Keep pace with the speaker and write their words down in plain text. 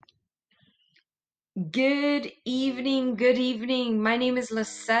Good evening, good evening. My name is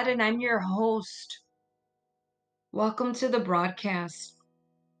Lisette and I'm your host. Welcome to the broadcast.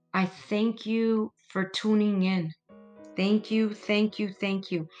 I thank you for tuning in. Thank you, thank you,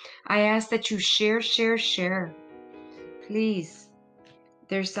 thank you. I ask that you share. Please.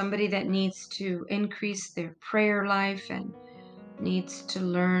 There's somebody that needs to increase their prayer life and needs to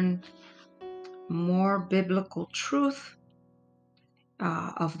learn more biblical truth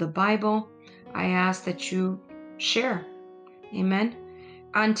of the Bible. I ask that you share. Amen.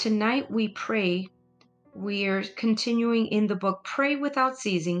 On tonight, we pray. We are continuing in the book Pray Without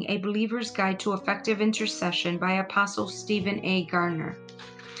Ceasing, A Believer's Guide to Effective Intercession by Apostle Stephen A. Garner.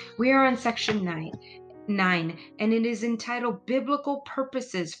 We are on section 9, and it is entitled Biblical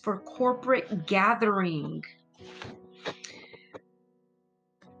Purposes for Corporate Gathering.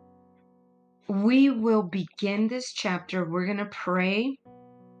 We will begin this chapter. We're going to pray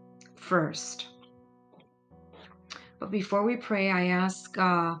first. But before we pray, I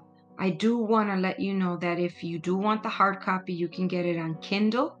do want to let you know that if you do want the hard copy, you can get it on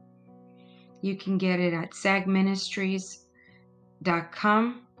Kindle. You can get it at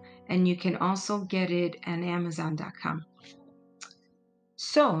sagministries.com, and you can also get it at amazon.com.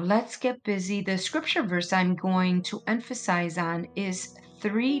 So let's get busy. The scripture verse I'm going to emphasize on is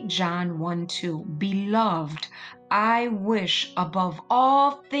 3 John 1:2. Beloved, I wish above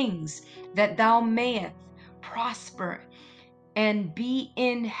all things that thou mayest prosper and be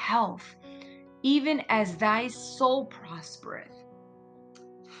in health, even as thy soul prospereth.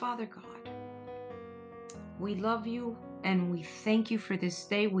 Father God, we love you and we thank you for this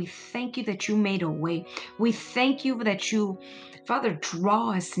day. We thank you that you made a way. We thank you that you, Father,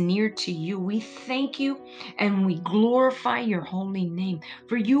 draw us near to you. We thank you and we glorify your holy name,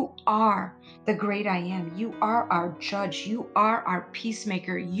 for you are the great I am. You are our judge. You are our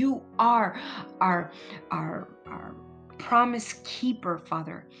peacemaker. You are our promise keeper,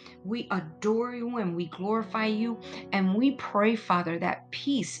 Father. We adore you and we glorify you, and we pray, Father, that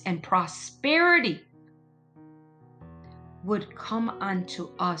peace and prosperity would come unto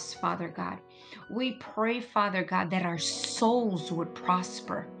us, Father God. We pray, Father God, that our souls would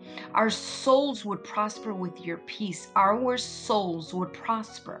prosper. Our souls would prosper with your peace. Our souls would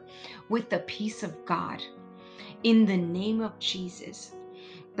prosper with the peace of God. In the name of Jesus,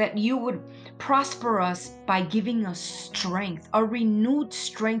 that you would prosper us by giving us strength, a renewed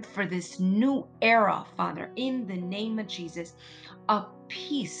strength for this new era, Father, in the name of Jesus, a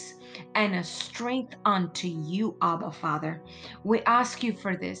peace and a strength unto you, Abba, Father. We ask you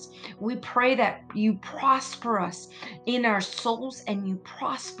for this. We pray that you prosper us in our souls and you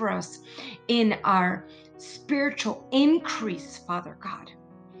prosper us in our spiritual increase, Father God,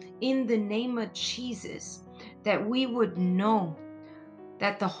 in the name of Jesus, that we would know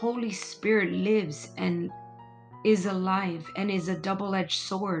that the Holy Spirit lives and is alive and is a double-edged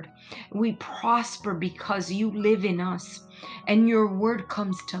sword. We prosper because you live in us and your word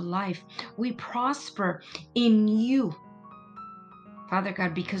comes to life. We prosper in you, Father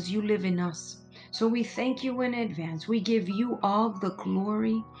God, because you live in us. So we thank you in advance. We give you all the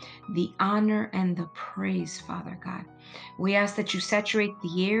glory, the honor, and the praise, Father God. We ask that you saturate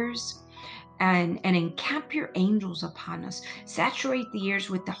the airs and encamp your angels upon us. Saturate the ears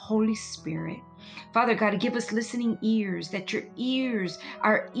with the Holy Spirit. Father God, give us listening ears, that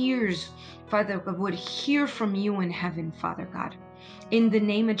our ears, Father God, would hear from you in heaven, Father God, in the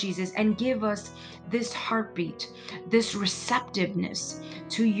name of Jesus, and give us this heartbeat, this receptiveness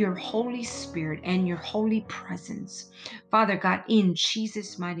to your Holy Spirit and your holy presence. Father God, in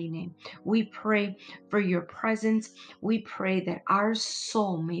Jesus' mighty name, we pray for your presence. We pray that our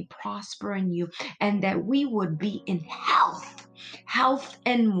soul may prosper in you and that we would be in health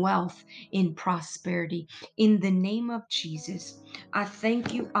and wealth, in prosperity. In the name of Jesus, I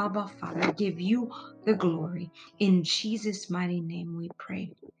thank you, Abba Father. I give you the glory. In Jesus' mighty name we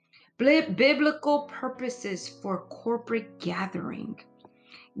pray. Biblical purposes for corporate gathering.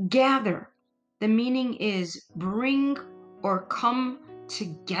 Gather. The meaning is bring or come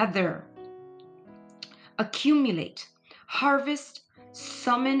together. Accumulate, harvest,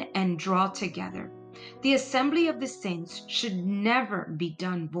 summon, and draw together. The assembly of the saints should never be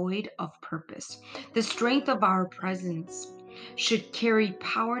done void of purpose. The strength of our presence should carry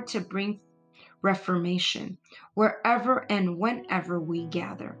power to bring reformation wherever and whenever we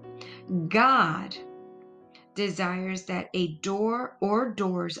gather. God desires that a door or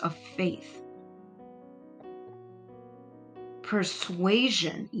doors of faith,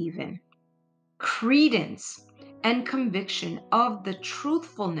 persuasion, even credence, and conviction of the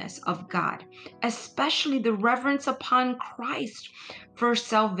truthfulness of God, especially the reverence upon Christ for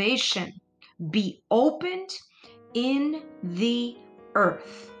salvation, be opened in the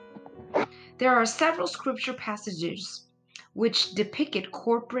earth. There are several scripture passages which depicted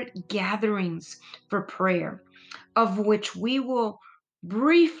corporate gatherings for prayer, of which we will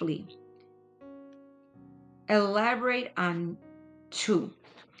briefly elaborate on two.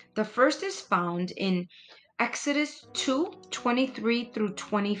 The first is found in Exodus 2:23 through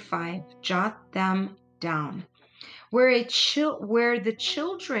 25. Jot them down. Where the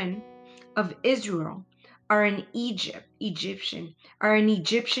children of Israel are in Egyptian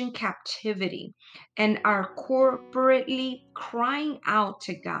captivity and are corporately crying out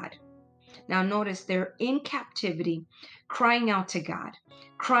to God. Now notice they're in captivity, crying out to God,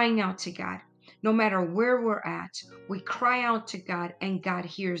 crying out to God. No matter where we're at, we cry out to God and God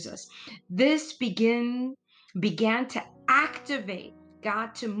hears us. This began to activate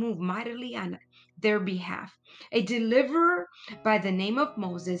God to move mightily on their behalf. A deliverer by the name of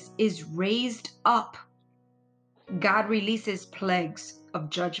Moses is raised up. God releases plagues of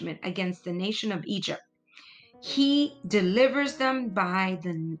judgment against the nation of Egypt. He delivers them by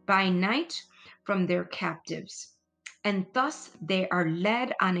night from their captives, and thus they are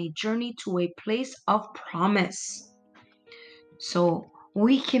led on a journey to a place of promise. So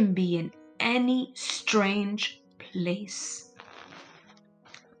we can be in any strange place,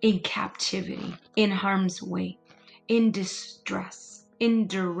 in captivity, in harm's way, in distress, in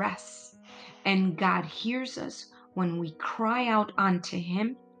duress, and God hears us when we cry out unto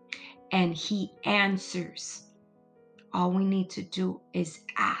Him, and He answers. All we need to do is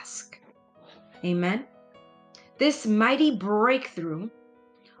ask. Amen. This mighty breakthrough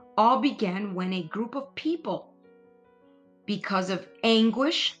all began when a group of people, because of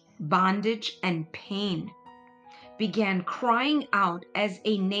anguish, bondage, and pain, began crying out as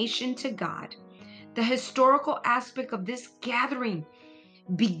a nation to God. The historical aspect of this gathering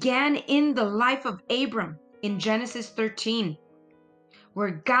began in the life of Abram in Genesis 13,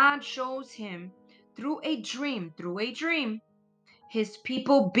 where God shows him through a dream, his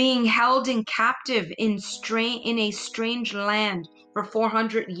people being held in captive in a strange land for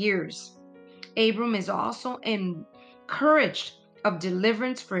 400 years. Abram is also encouraged of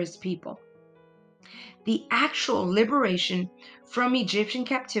deliverance for his people. The actual liberation from Egyptian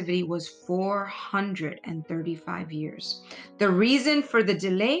captivity was 435 years. The reason for the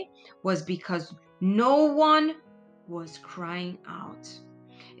delay was because no one was crying out.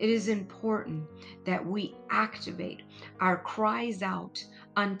 It is important that we activate our cries out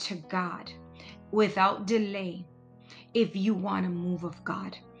unto God without delay if you want a move of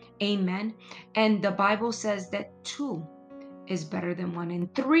God. Amen. And the Bible says that 2 is better than 1,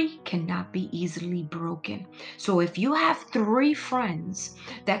 and 3 cannot be easily broken. So if you have 3 friends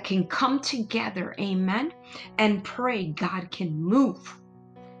that can come together, amen, and pray, God can move.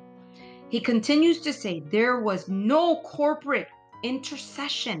 He continues to say there was no corporate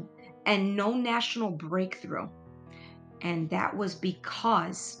intercession and no national breakthrough. And that was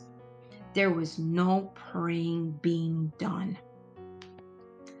because there was no praying being done.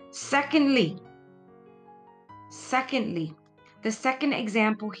 Secondly, the second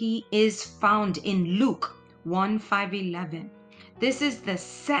example is found in Luke 1:5-11. This is the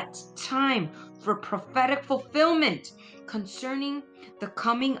set time for prophetic fulfillment concerning the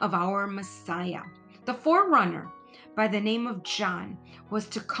coming of our Messiah. The forerunner, by the name of John, was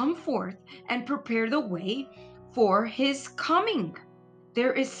to come forth and prepare the way for his coming.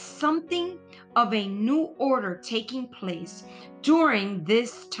 There is something of a new order taking place during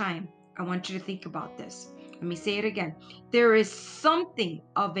this time. I want you to think about this. Let me say it again. There is something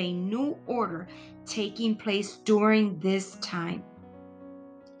of a new order taking place during this time.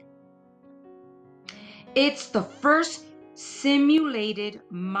 It's the first simulated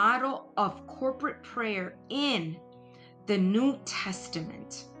model of corporate prayer in the New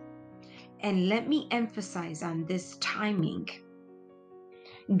Testament. And let me emphasize on this timing.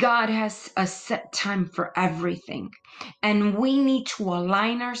 God has a set time for everything, and we need to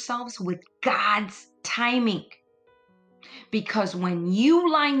align ourselves with God's timing. Because when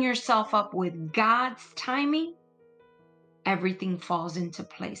you line yourself up with God's timing, everything falls into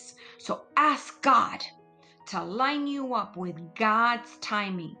place. So ask God to line you up with God's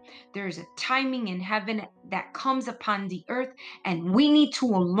timing. There's a timing in heaven that comes upon the earth, and we need to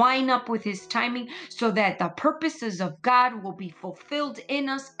line up with His timing so that the purposes of God will be fulfilled in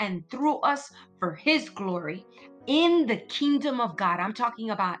us and through us for His glory in the kingdom of God. I'm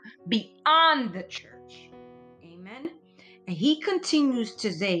talking about beyond the church. Amen. And He continues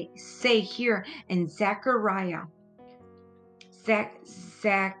to say here in Zechariah 1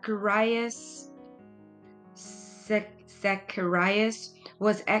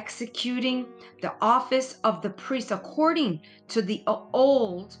 was executing the office of the priest according to the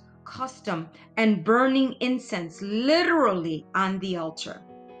old custom and burning incense literally on the altar.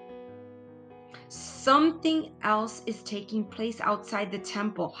 Something else is taking place outside the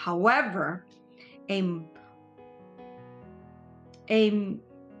temple. However, a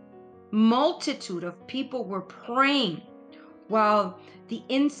multitude of people were praying while the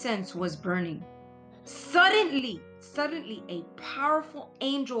incense was burning. Suddenly, a powerful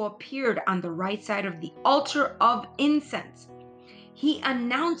angel appeared on the right side of the altar of incense. He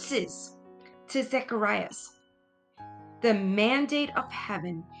announces to Zacharias the mandate of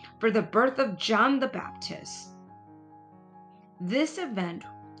heaven for the birth of John the Baptist. This event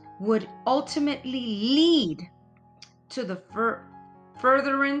would ultimately lead to the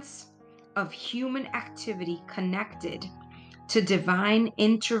furtherance of human activity connected to divine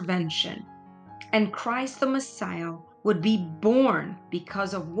intervention, and Christ the Messiah would be born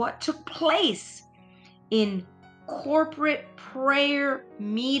because of what took place in corporate prayer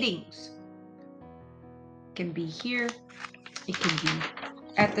meetings. It can be here, it can be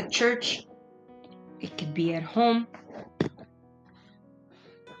at the church, it could be at home.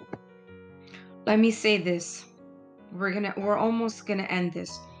 Let me say this. We're almost gonna end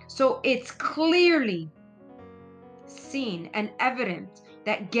this. So it's clearly seen and evident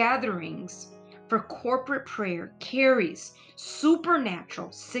that gatherings for corporate prayer carries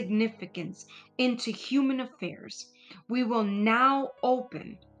supernatural significance into human affairs. We will now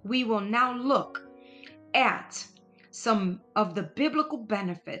look at some of the biblical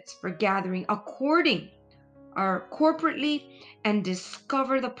benefits for gathering according or corporately and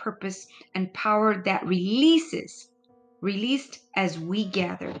discover the purpose and power that released as we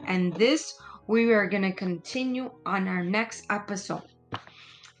gather. And this we are going to continue on our next episode.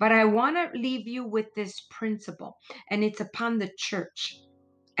 But I want to leave you with this principle, and it's upon the church.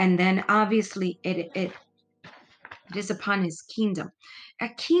 And then obviously it is upon his kingdom. A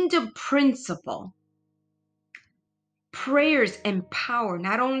kingdom principle. Prayers empower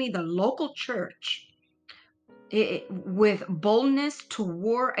not only the local church with boldness to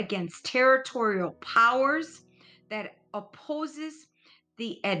war against territorial powers that opposes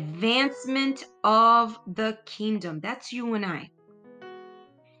the advancement of the kingdom. That's you and I.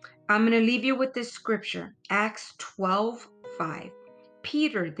 I'm going to leave you with this scripture, Acts 12:5.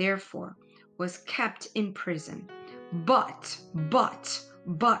 Peter, therefore, was kept in prison, but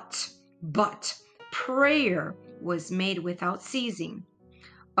prayer was made without ceasing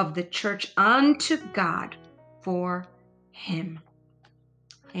of the church unto God for him.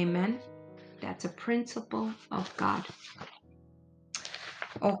 Amen. That's a principle of God.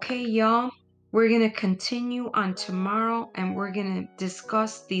 Okay, y'all. We're going to continue on tomorrow, and we're going to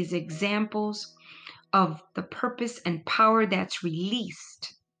discuss these examples of the purpose and power that's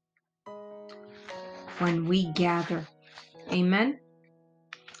released when we gather. Amen.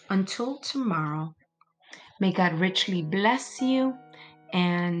 Until tomorrow, may God richly bless you,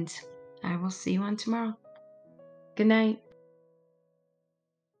 and I will see you on tomorrow. Good night.